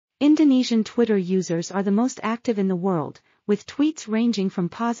Indonesian Twitter users are the most active in the world, with tweets ranging from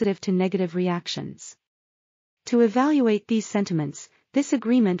positive to negative reactions. To evaluate these sentiments, this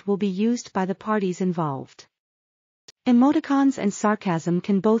agreement will be used by the parties involved. Emoticons and sarcasm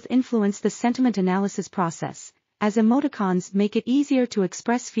can both influence the sentiment analysis process, as emoticons make it easier to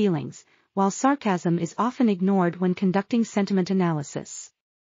express feelings, while sarcasm is often ignored when conducting sentiment analysis.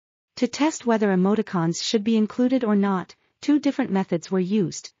 To test whether emoticons should be included or not, two different methods were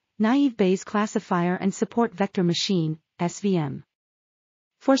used: naive Bayes classifier and support vector machine, SVM.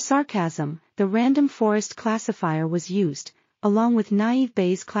 For sarcasm, the random forest classifier was used, along with naive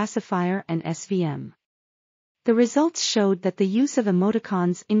Bayes classifier and SVM. The results showed that the use of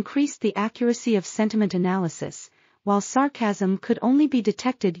emoticons increased the accuracy of sentiment analysis, while sarcasm could only be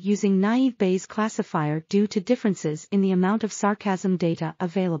detected using naive Bayes classifier due to differences in the amount of sarcasm data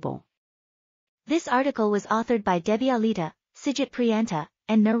available. This article was authored by Debby, Alita, Sigit, Priyanta,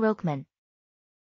 and Rokhman.